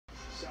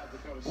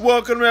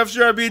Welcome to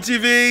FCRB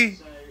TV.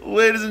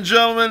 Ladies and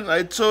gentlemen,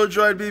 I told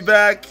you I'd be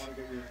back.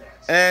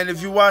 And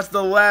if you watched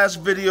the last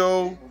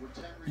video,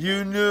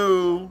 you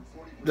knew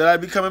that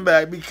I'd be coming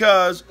back,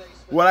 because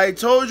what I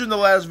told you in the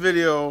last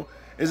video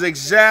is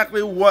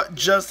exactly what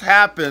just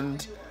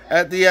happened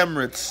at the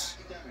Emirates.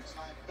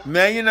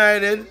 Man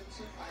United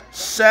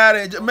sat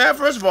in.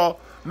 First of all,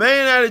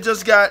 Man United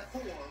just got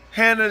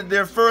handed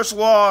their first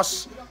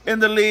loss in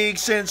the league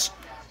since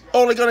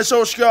Ole Gunnar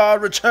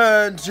Solskjaer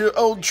returned to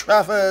Old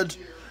Trafford.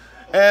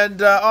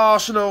 And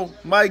Arsenal,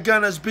 my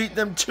Gunners, beat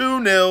them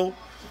 2-0.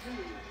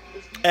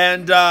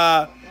 And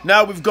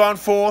now we've gone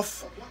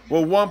fourth.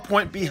 We're 1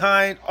 point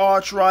behind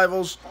arch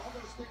rivals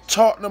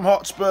Tottenham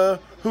Hotspur,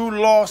 who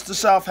lost to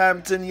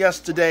Southampton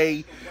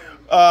yesterday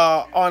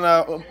on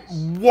a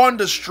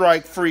wonder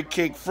strike free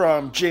kick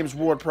from James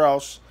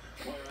Ward-Prowse,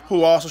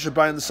 who also should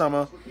buy in the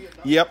summer.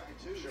 Yep,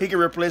 he can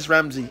replace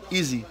Ramsey.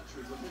 Easy.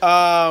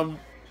 But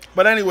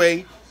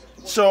anyway,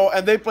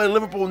 and they play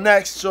Liverpool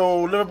next,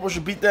 so Liverpool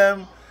should beat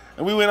them.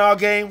 And we win our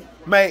game,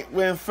 mate,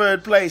 we're in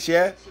third place,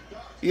 yeah?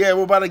 Yeah,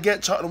 we're about to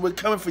get Tottenham. We're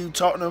coming for you,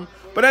 Tottenham.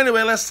 But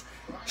anyway, let's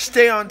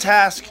stay on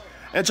task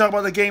and talk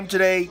about the game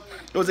today.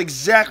 It was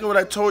exactly what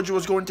I told you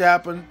was going to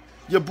happen.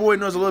 Your boy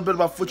knows a little bit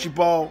about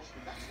football.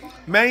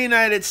 Man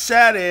United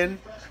sat in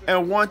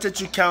and wanted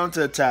to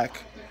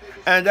counterattack.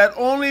 And that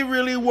only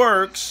really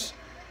works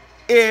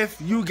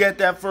if you get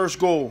that first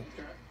goal.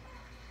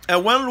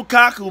 And when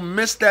Lukaku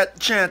missed that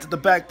chance at the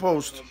back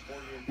post,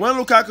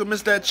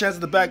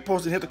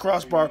 and hit the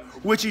crossbar,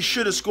 which he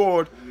should have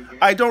scored,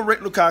 I don't rate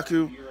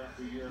Lukaku.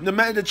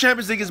 The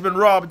Champions League has been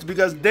robbed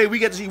because we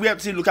have to see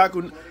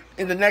Lukaku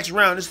in the next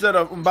round instead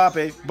of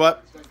Mbappe,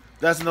 but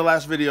that's in the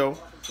last video.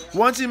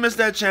 Once he missed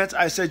that chance,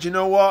 I said, you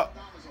know what?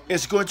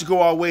 It's going to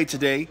go our way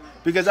today,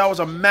 because that was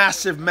a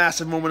massive,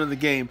 massive moment in the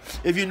game.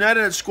 If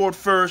United had scored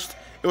first,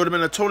 it would have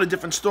been a totally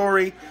different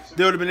story.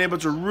 They would have been able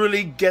to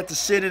really get to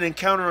sit in and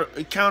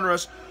counter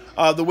us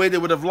the way they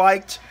would have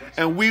liked,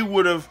 and we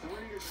would have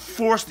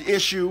forced the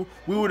issue.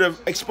 We would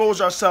have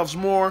exposed ourselves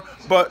more,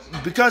 but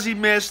because he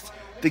missed,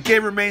 the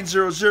game remained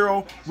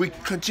 0-0. We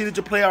continued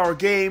to play our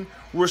game.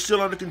 We're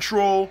still under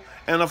control,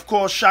 and of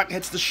course, Shaq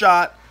hits the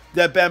shot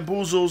that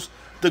bamboozles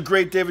the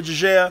great David De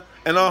Gea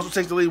and also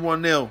takes the lead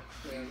 1-0.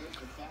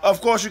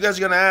 Of course, you guys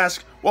are going to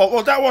ask,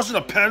 well, that wasn't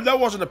a pen. That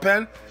wasn't a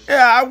pen.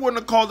 Yeah, I wouldn't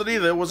have called it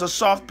either. It was a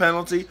soft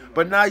penalty,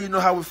 but now you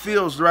know how it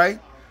feels, right?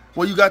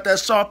 Well, you got that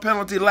soft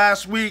penalty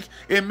last week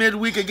in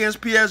midweek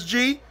against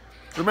PSG.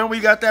 Remember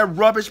you got that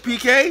rubbish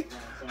PK?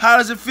 How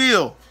does it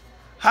feel?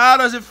 How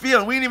does it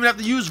feel? We didn't even have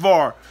to use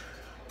VAR.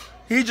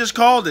 He just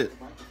called it.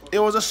 It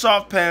was a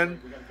soft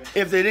pen.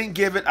 If they didn't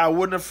give it, I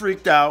wouldn't have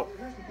freaked out.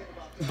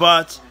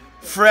 But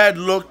Fred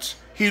looked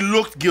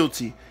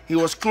guilty. He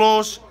was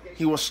close.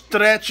 He was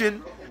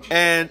stretching.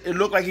 And it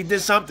looked like he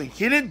did something.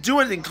 He didn't do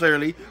anything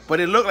clearly,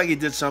 but it looked like he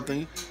did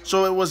something.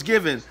 So it was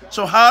given.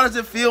 So how does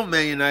it feel,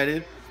 Man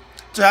United,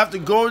 to have to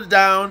go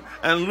down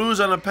and lose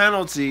on a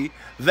penalty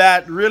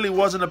that really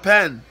wasn't a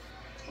pen?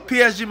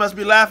 PSG must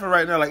be laughing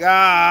right now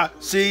like,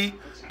 see,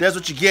 that's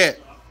what you get.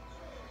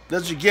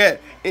 That's what you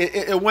get.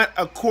 It went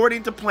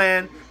according to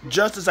plan,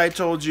 just as I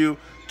told you.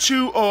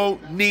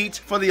 2-0 neat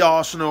for the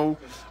Arsenal.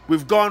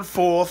 We've gone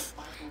fourth,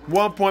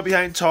 1 point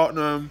behind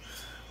Tottenham.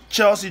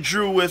 Chelsea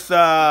drew with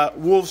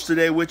Wolves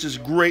today, which is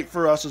great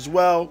for us as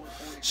well.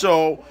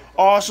 So,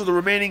 also the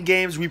remaining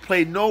games, we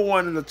played no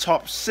one in the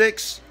top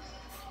 6,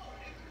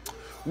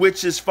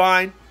 which is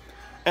fine.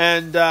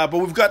 And but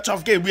we've got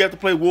tough games. We have to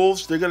play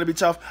Wolves. They're going to be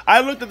tough.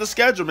 I looked at the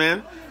schedule,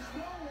 man.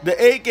 The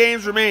 8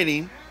 games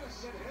remaining,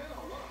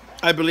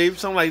 I believe,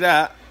 something like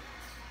that.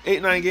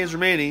 8, 9 games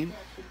remaining.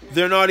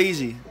 They're not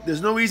easy.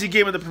 There's no easy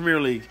game in the Premier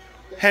League.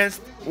 Hence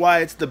why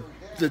it's the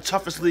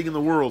toughest league in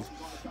the world.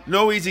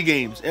 No easy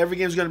games. Every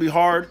game's going to be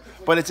hard,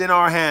 but it's in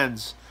our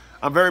hands.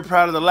 I'm very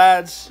proud of the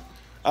lads.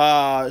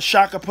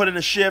 Shaka put in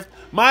a shift.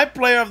 My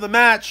player of the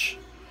match,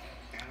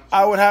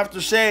 I would have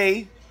to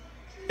say,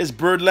 is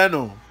Berd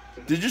Leno.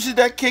 Did you see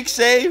that kick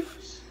save?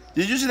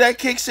 Did you see that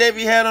kick save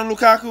he had on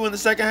Lukaku in the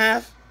second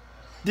half?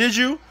 Did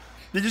you?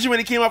 Did you see when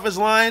he came off his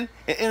line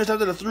and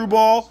intercepted a through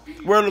ball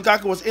where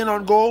Lukaku was in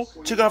on goal,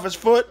 took it off his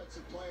foot?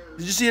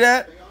 Did you see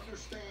that?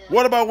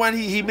 What about when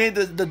he made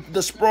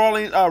the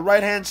sprawling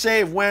right-hand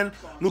save when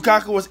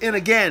Lukaku was in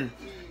again,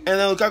 and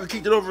then Lukaku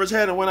kicked it over his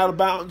head and went out of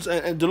bounds,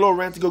 and Delors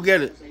ran to go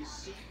get it?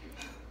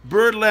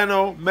 Berd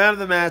Leno, man of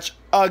the match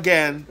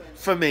again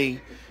for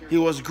me. He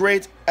was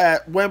great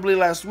at Wembley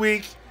last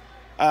week,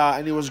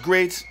 and he was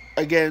great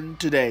again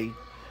today.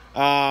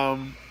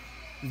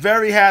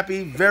 Very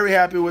happy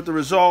with the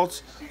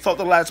results. Thought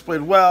the lads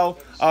played well.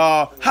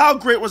 How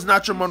great was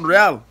Nacho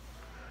Monreal?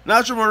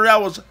 Nacho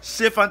Monreal was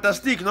c'est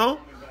fantastique, no?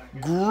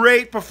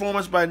 Great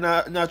performance by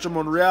Nacho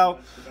Monreal.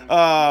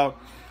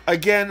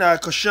 Again,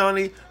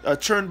 Koscielny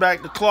turned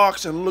back the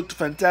clocks and looked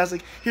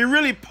fantastic. He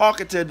really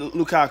pocketed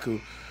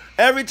Lukaku.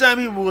 Every time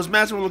he was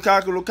matching with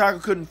Lukaku,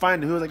 Lukaku couldn't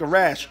find him. He was like a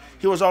rash.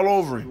 He was all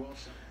over him.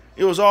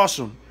 It was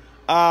awesome.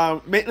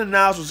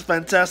 Maitland-Niles was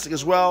fantastic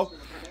as well.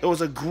 It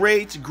was a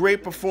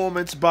great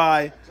performance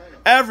by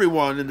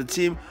everyone in the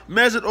team.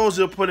 Mesut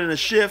Ozil put in a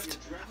shift.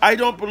 I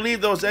don't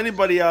believe there was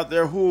anybody out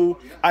there who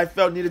I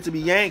felt needed to be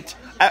yanked.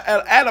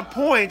 At a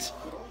point,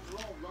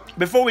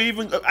 before we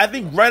even, I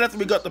think right after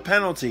we got the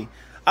penalty,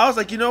 I was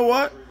like, you know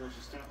what?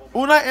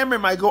 Unai Emery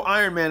might go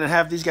Iron Man and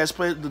have these guys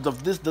play.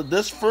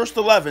 This first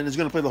 11 is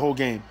going to play the whole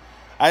game.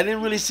 I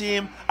didn't really see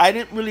him.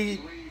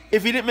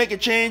 If he didn't make a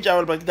change, I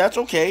would be like, that's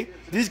okay.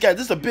 These guys,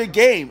 this is a big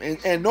game,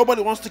 and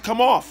nobody wants to come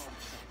off.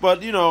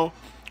 But, you know,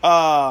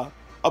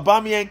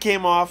 Aubameyang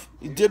came off.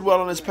 He did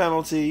well on his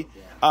penalty.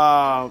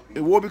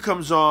 Iwobi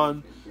comes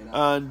on,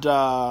 and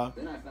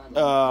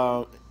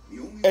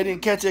Eddie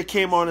Nketiah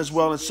came on as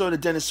well, and so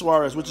did Denis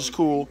Suarez, which is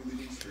cool.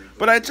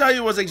 But I tell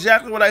you, it was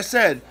exactly what I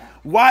said.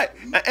 Why?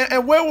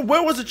 And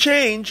where was the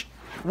change?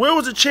 Where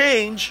was the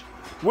change?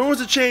 Where was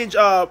the change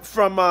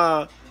from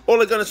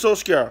Ole Gunnar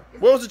Solskjaer?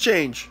 Where was the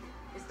change?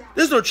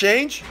 There's no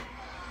change.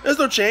 There's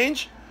no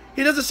change.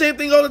 He does the same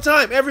thing all the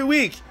time, every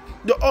week.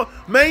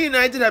 Man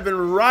United have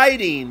been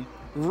riding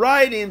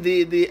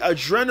the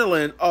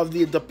adrenaline of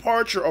the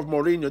departure of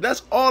Mourinho.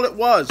 That's all it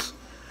was.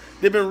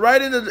 They've been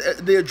riding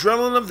the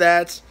adrenaline of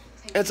that,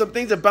 and some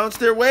things have bounced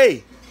their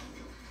way.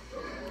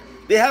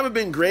 They haven't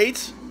been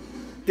great.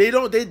 They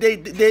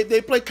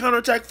play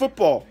counterattack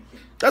football.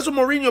 That's what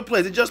Mourinho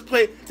plays. They just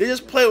play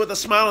with a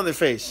smile on their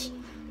face,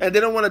 and they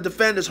don't want to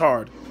defend as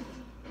hard.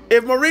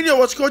 If Mourinho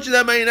was coaching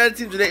that Man United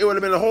team today, it would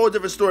have been a whole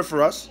different story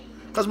for us.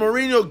 Because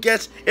Mourinho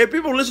gets, if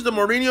people listen to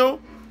Mourinho,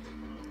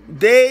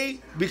 they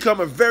become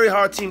a very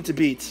hard team to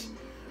beat.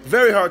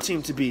 Very hard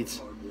team to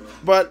beat.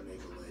 But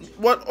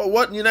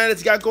what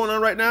United's got going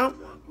on right now,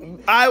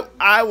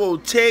 I will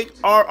take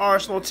our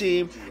Arsenal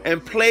team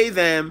and play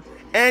them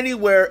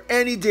anywhere,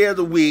 any day of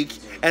the week,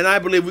 and I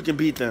believe we can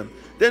beat them.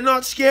 They're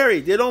not scary.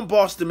 They don't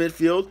boss the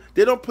midfield.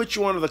 They don't put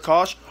you under the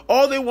cosh.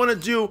 All they want to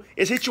do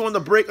is hit you on the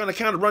break, on the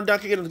counter, run down,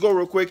 kick it, and go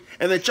real quick,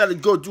 and then try to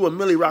go do a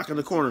Millie Rock in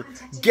the corner.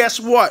 Guess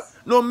what?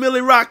 No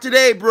Millie Rock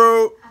today,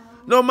 bro.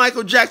 No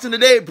Michael Jackson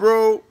today,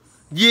 bro.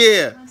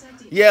 Yeah.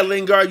 Yeah,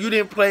 Lingard, you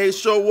didn't play,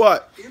 so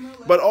what?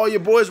 But all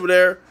your boys were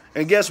there,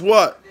 and guess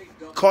what?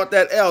 Caught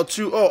that L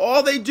 2-0.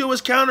 All they do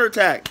is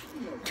counterattack.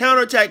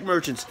 Counterattack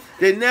merchants.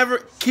 They never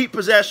keep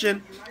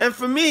possession. And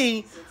for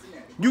me,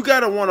 you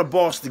got to want to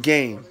boss the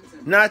game,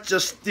 not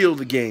just steal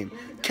the game.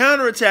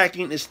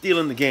 Counterattacking is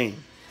stealing the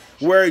game.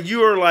 Where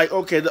you're like,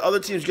 okay, the other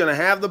team's going to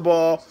have the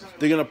ball.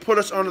 They're going to put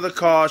us under the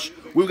cosh.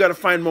 We've got to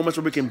find moments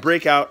where we can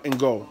break out and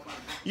go.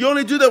 You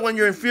only do that when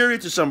you're inferior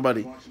to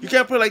somebody. You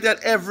can't play like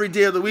that every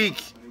day of the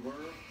week.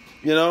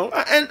 You know?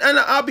 And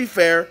I'll be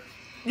fair.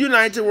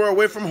 United were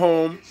away from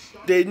home.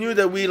 They knew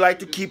that we like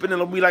to keep it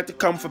and we like to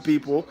come for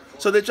people.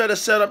 So they tried to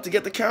set up to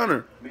get the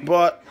counter.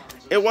 But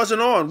it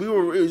wasn't on.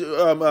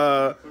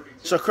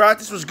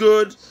 Socrates was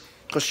good.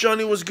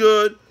 Koscielny was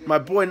good. My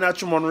boy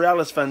Nacho Monreal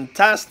is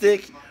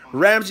fantastic.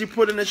 Ramsey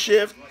put in a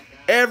shift.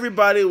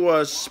 Everybody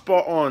was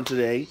spot on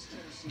today.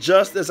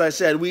 Just as I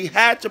said, we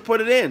had to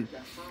put it in.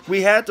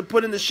 We had to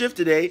put in the shift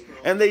today,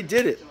 and they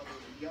did it.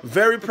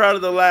 Very proud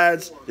of the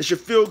lads. They should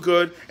feel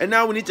good. And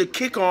now we need to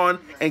kick on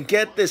and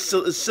get this,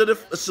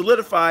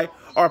 solidify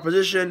our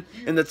position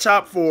in the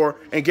top 4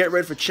 and get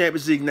ready for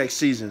Champions League next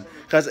season.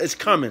 Because it's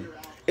coming.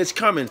 It's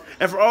coming.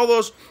 And for all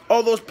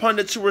those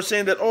pundits who were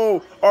saying that,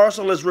 oh,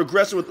 Arsenal is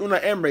regressing with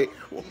Unai Emery,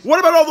 what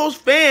about all those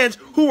fans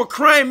who were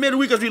crying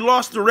midweek because we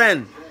lost to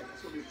Rennes?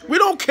 We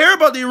don't care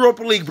about the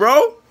Europa League,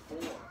 bro.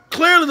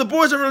 Clearly, the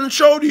boys have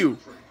showed you.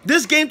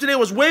 This game today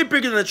was way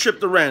bigger than a trip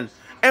to Rennes.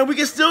 And we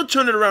can still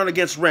turn it around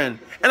against Rennes.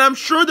 And I'm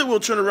sure that we'll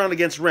turn it around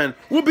against Rennes.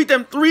 We'll beat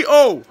them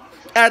 3-0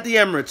 at the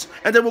Emirates.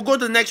 And then we'll go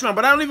to the next round.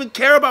 But I don't even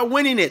care about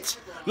winning it.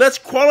 Let's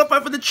qualify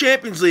for the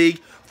Champions League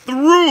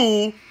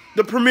through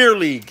the Premier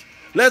League.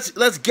 Let's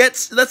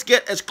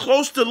get as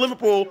close to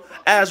Liverpool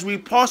as we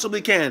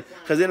possibly can,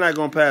 because they're not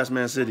going to pass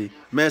Man City.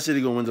 Man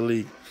City going to win the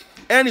league.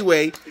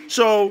 Anyway,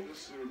 so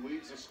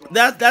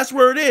that's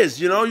where it is.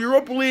 You know,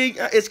 Europa League,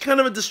 it's kind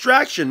of a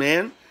distraction,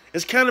 man.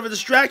 It's kind of a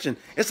distraction.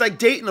 It's like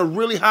dating a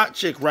really hot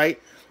chick,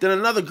 right? Then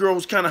another girl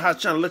who's kind of hot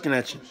trying to looking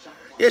at you.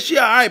 Yeah, she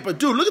all right, but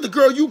dude, look at the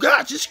girl you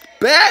got. She's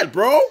bad,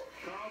 bro.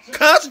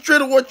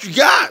 Concentrate on what you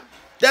got.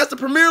 That's the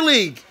Premier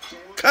League.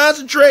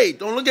 Concentrate.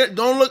 Don't look at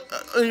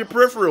your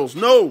peripherals.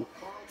 No.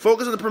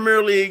 Focus on the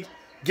Premier League.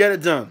 Get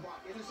it done.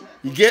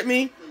 You get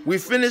me? We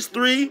finished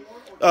 3rd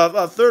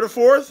or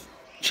 4th.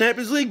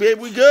 Champions League, baby.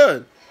 We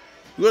good.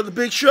 We got the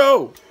big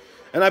show.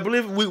 And I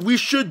believe we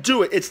should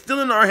do it. It's still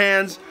in our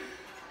hands.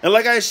 And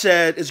like I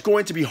said, it's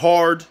going to be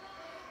hard.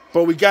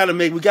 But we gotta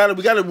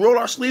roll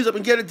our sleeves up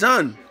and get it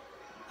done.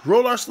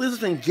 Roll our sleeves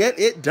up and get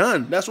it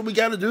done. That's what we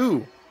gotta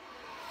do.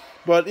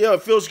 But yeah,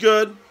 it feels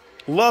good.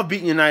 Love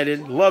beating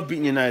United. Love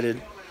beating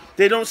United.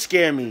 They don't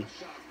scare me.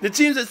 The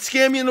teams that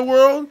scare me in the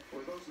world,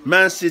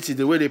 Man City,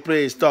 the way they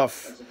play is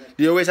tough.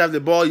 They always have the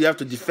ball. You have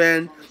to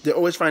defend. They're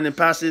always finding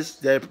passes.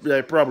 They're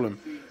a problem.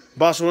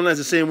 Barcelona is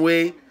the same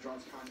way.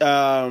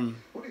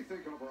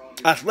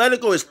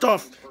 Atletico is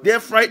tough. They're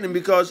frightening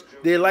because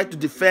they like to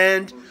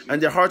defend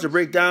and they're hard to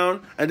break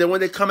down. And then when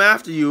they come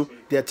after you,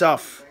 they're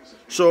tough.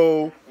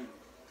 So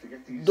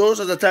those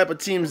are the type of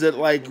teams that,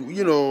 like,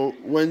 you know,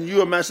 when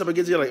you are matched up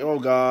against, you're like, oh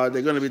God,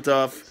 they're gonna be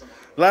tough.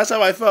 Last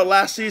time I felt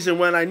last season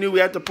when I knew we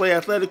had to play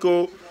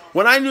Atletico,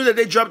 when I knew that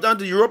they dropped down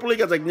to Europa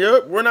League, I was like,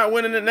 nope, we're not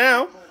winning it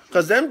now,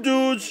 because them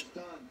dudes,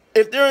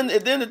 if they're in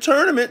the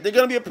tournament, they're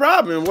gonna be a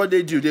problem. And what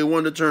they do, they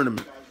won the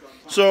tournament.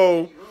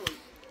 So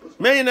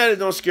Man United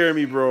don't scare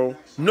me, bro.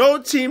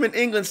 No team in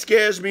England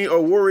scares me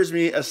or worries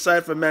me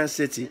aside from Man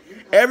City.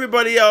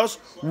 Everybody else,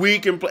 we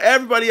can play.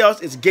 Everybody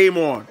else, it's game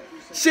on.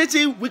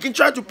 City, we can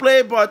try to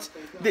play, but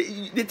they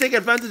take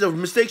advantage of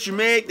mistakes you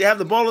make. They have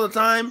the ball all the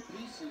time.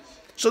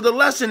 So the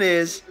lesson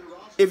is,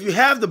 if you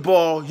have the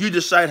ball, you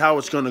decide how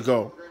it's going to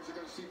go.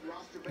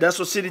 That's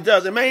what City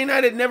does. And Man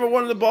United never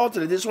wanted the ball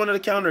today. They just wanted a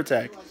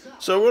counterattack.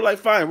 So we're like,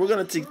 fine, we're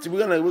gonna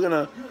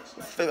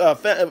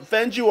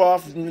fend you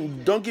off.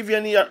 Don't give you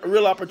any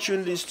real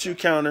opportunities to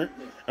counter,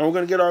 and we're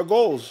gonna get our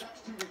goals.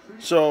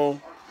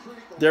 So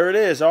there it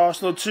is.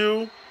 Arsenal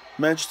 2,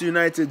 Manchester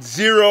United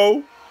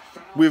 0.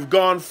 We've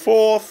gone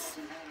 4th.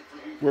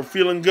 We're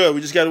feeling good.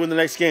 We just got to win the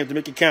next game to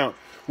make it count.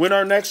 Win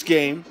our next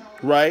game,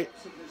 right,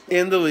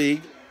 in the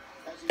league,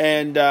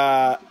 and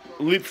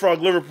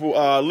leapfrog Liverpool,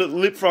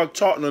 leapfrog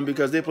Tottenham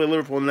because they play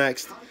Liverpool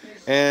next.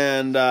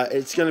 And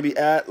it's going to be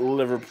at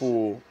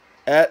Liverpool,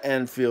 at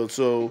Anfield.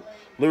 So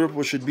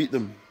Liverpool should beat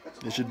them.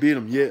 They should beat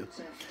them, yeah.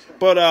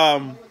 But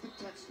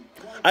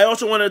I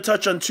also want to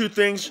touch on 2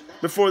 things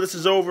before this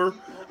is over.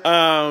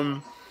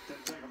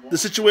 The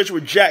situation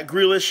with Jack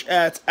Grealish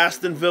at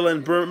Aston Villa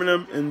and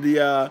Birmingham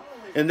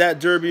in that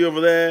derby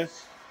over there.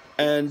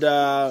 And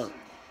I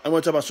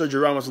want to talk about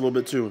Sergio Ramos a little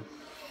bit too.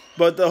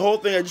 But the whole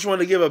thing, I just want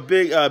to give a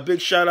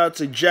big shout out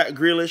to Jack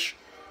Grealish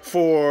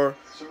for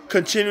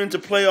continuing to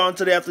play on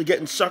today after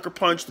getting sucker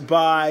punched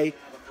by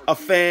a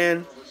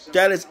fan.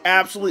 That is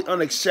absolutely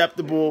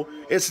unacceptable.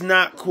 It's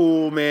not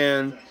cool,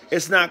 man.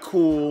 It's not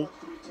cool.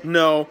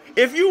 No.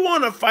 If you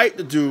want to fight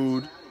the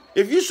dude,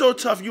 if you're so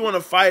tough you want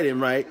to fight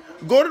him, right,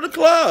 go to the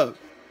club.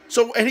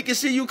 And he can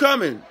see you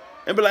coming.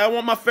 And be like, I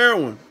want my fair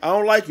one. I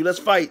don't like you. Let's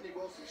fight.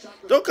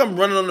 Don't come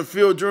running on the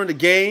field during the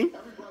game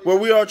where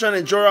we all trying to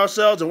enjoy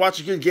ourselves and watch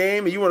a good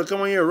game and you want to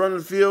come on here and run on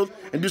the field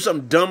and do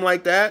something dumb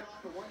like that.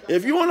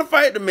 If you want to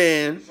fight the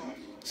man,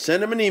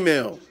 send him an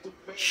email.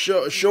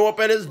 Show up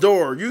at his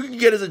door. You can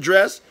get his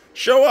address.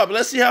 Show up.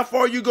 Let's see how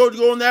far you go to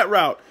go on that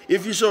route.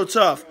 If you're so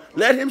tough,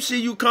 let him see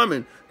you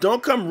coming.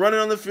 Don't come running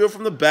on the field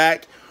from the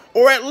back.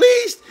 Or at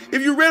least,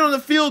 if you ran on the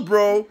field,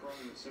 bro,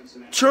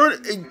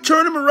 turn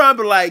him around and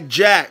be like,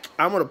 Jack,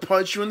 I'm going to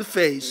punch you in the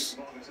face.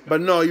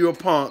 But no, you're a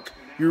punk.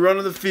 You run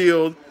on the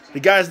field. The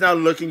guy's not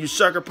looking. You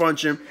sucker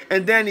punch him.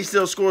 And then he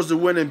still scores the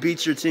win and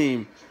beats your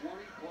team.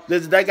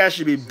 That guy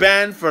should be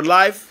banned for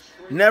life.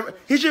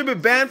 He should be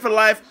banned for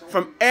life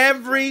from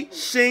every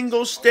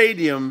single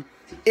stadium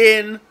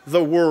in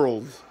the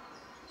world.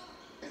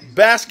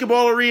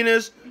 Basketball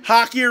arenas,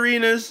 hockey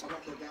arenas,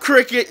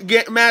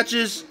 cricket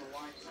matches,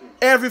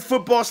 every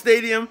football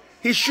stadium.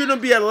 He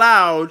shouldn't be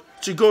allowed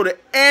to go to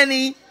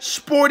any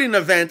sporting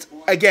event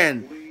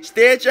again.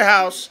 Stay at your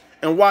house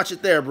and watch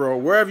it there, bro.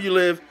 Wherever you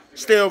live,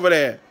 stay over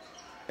there.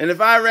 And if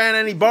I ran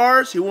any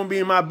bars, he won't be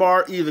in my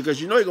bar either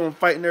because you know you're going to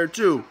fight in there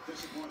too.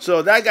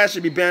 So that guy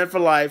should be banned for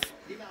life.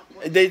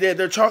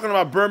 They're talking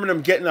about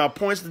Birmingham getting a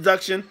points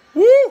deduction.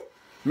 Woo!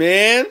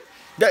 Man,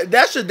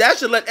 that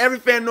should let every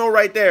fan know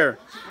right there.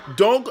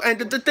 And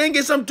the thing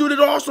is, some dude that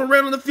also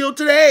ran on the field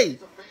today.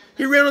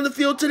 He ran on the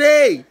field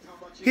today.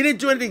 He didn't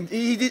do anything.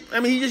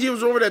 He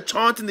was over there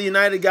taunting the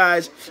United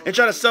guys and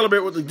trying to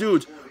celebrate with the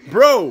dudes.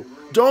 Bro,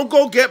 don't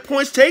go get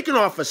points taken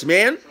off us,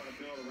 man.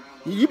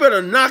 You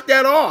better knock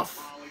that off.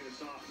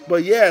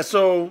 But yeah,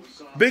 so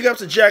big ups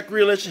to Jack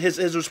Grealish.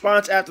 His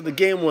response after the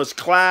game was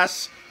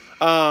class.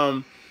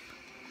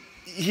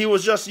 He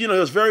was just, he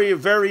was very, he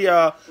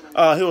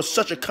was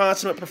such a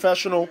consummate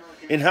professional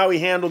in how he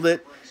handled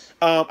it.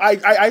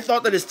 I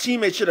thought that his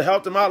teammates should have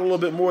helped him out a little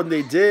bit more than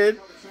they did.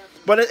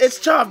 But it's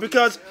tough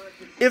because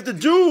if the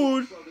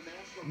dude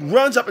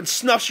runs up and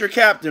snuffs your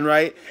captain,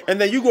 right, and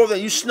then you go over there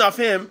and you snuff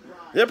him,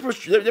 they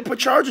put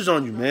charges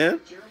on you, man.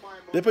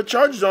 They put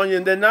charges on you,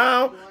 and then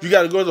now you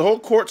got to go to the whole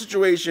court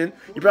situation.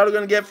 You're probably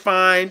going to get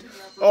fined.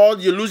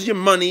 You lose your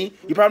money.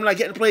 You're probably not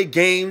getting to play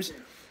games.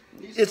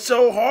 It's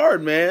so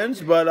hard, man.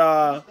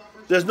 But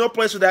there's no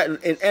place for that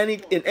in any.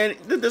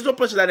 There's no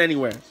place for that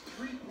anywhere.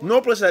 No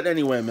place for that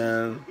anywhere,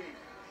 man.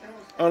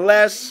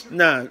 Unless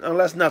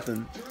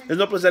nothing. There's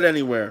no place for that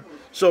anywhere.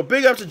 So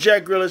big up to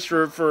Jack Grealish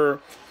for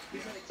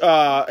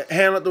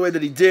handling it the way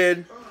that he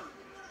did,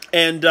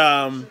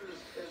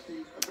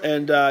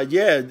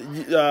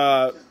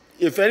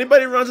 if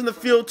anybody runs in the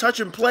field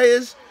touching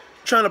players,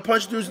 trying to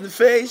punch dudes in the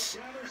face,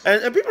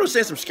 and people are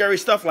saying some scary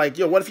stuff like,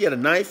 yo, what if he had a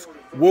knife?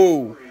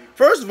 Whoa.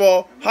 First of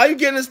all, how you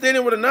get in the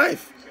stadium with a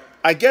knife?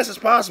 I guess it's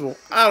possible.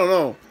 I don't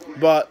know.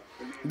 But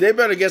they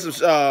better get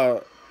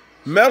some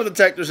metal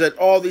detectors at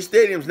all these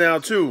stadiums now,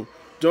 too.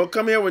 Don't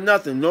come here with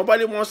nothing.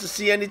 Nobody wants to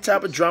see any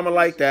type of drama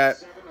like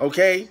that,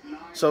 okay?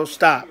 So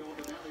stop.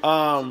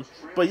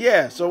 But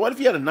yeah, so what if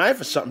he had a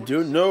knife or something,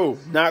 dude? No,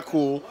 not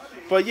cool.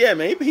 But yeah,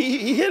 man,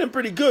 he hit him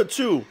pretty good,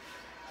 too.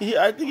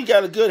 I think he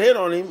got a good hit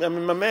on him. I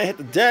mean, my man hit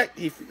the deck.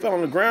 He fell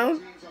on the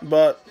ground,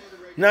 but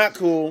not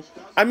cool.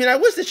 I mean, I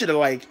wish they should have,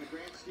 like,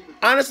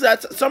 honestly,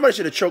 somebody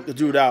should have choked the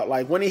dude out.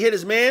 Like, when he hit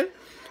his man,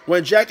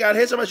 when Jack got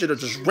hit, somebody should have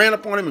just ran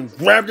up on him and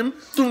grabbed him,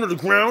 threw him to the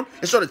ground,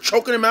 and started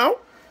choking him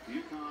out.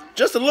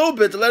 Just a little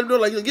bit to let him know,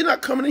 like, you're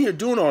not coming in here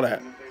doing all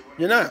that.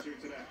 You're not.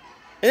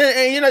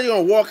 And you're not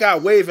going to walk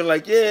out waving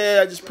like,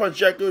 yeah, I just punched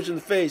Jack Lewis in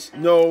the face.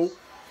 No.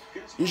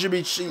 You should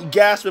be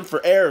gasping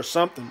for air or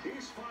something.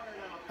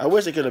 I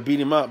wish they could have beat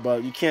him up,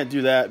 but you can't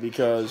do that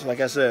because,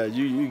 like I said,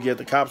 you get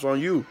the cops on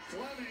you.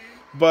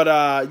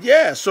 But,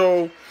 yeah,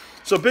 so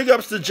big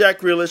ups to Jack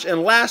Grealish.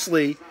 And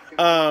lastly,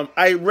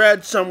 I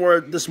read somewhere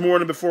this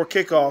morning before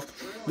kickoff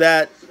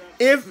that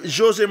if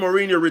Jose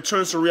Mourinho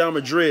returns to Real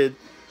Madrid,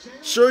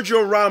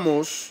 Sergio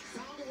Ramos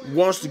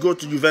wants to go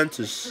to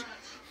Juventus.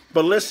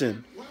 But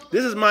listen,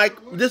 this is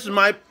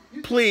my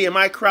plea and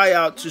my cry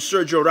out to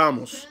Sergio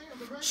Ramos.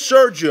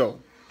 Sergio,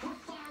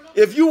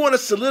 if you want to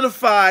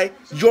solidify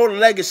your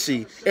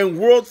legacy in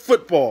world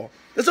football,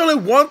 there's only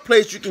one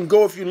place you can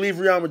go if you leave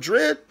Real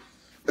Madrid.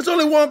 There's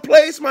only one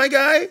place, my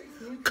guy.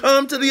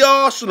 Come to the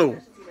Arsenal.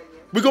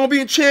 We're going to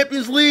be in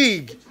Champions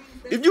League.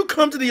 If you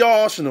come to the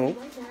Arsenal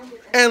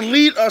and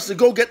lead us to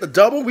go get the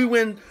double, we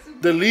win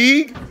the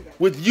league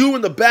with you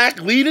in the back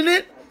leading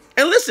it.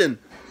 And listen,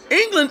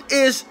 England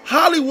is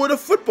Hollywood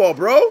of football,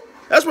 bro.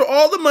 That's where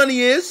all the money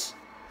is.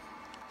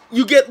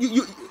 You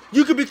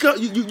can become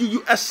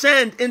you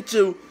ascend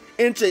into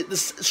the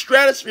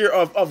stratosphere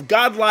of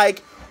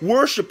godlike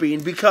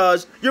worshiping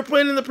because you're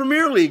playing in the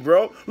Premier League,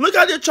 bro. Look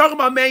how they're talking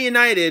about Man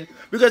United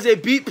because they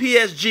beat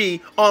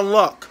PSG on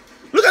luck.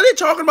 Look how they're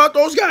talking about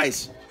those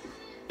guys.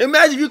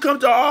 Imagine if you come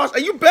to Arsenal,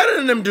 and you better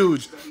than them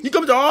dudes. You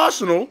come to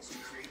Arsenal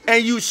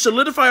and you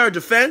solidify our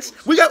defense.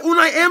 We got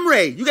Unai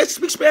Emery. You guys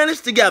speak Spanish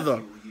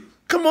together.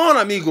 Come on,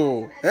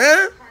 amigo.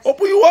 Eh?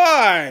 Open your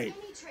eye.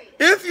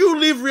 If you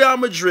leave Real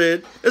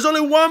Madrid, there's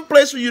only one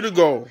place for you to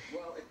go.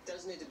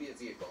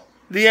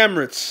 The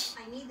Emirates.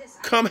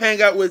 Come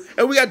hang out with.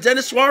 And we got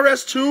Denis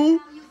Suarez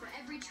too.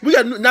 We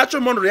got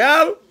Nacho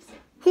Monreal.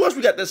 Who else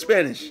we got that's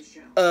Spanish?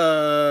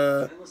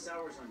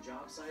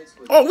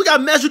 Oh, we got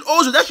Mesut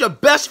Ozil. That's your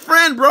best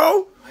friend,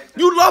 bro.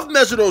 You love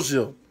Mesut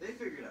Ozil.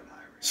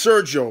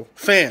 Sergio,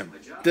 fam.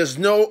 There's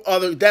no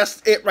other.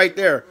 That's it right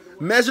there.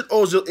 Mesut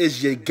Ozil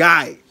is your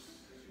guy.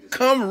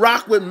 Come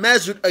rock with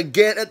Mesut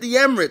again at the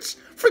Emirates.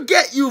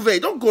 Forget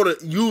Juve. Don't go to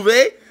Juve.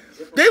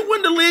 They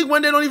win the league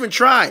when they don't even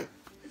try.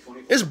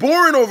 It's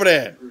boring over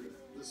there.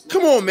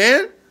 Come on,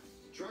 man.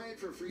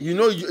 You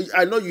know,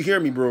 I know you hear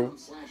me, bro.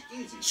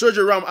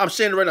 Sergio Ramos, I'm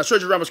saying it right now.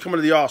 Sergio Ramos is coming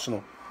to the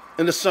Arsenal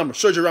in the summer.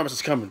 Sergio Ramos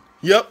is coming.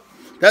 Yep.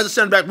 That's the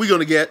center back we're going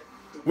to get.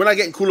 We're not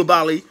getting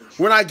Koulibaly.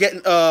 We're not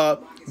getting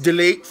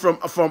Delay from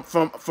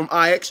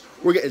Ajax.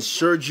 We're getting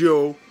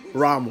Sergio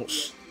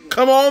Ramos.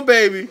 Come on,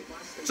 baby.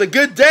 It's a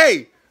good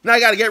day. Now I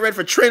got to get ready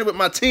for training with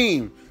my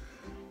team.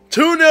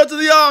 2-0 to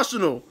the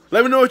Arsenal.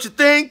 Let me know what you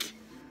think.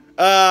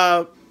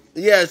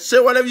 Yeah, say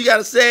whatever you got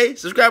to say.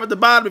 Subscribe at the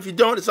bottom. If you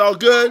don't, it's all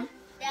good.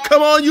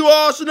 Come on, you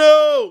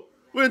Arsenal.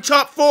 We're in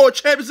top 4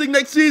 Champions League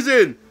next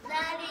season.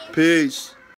 Peace.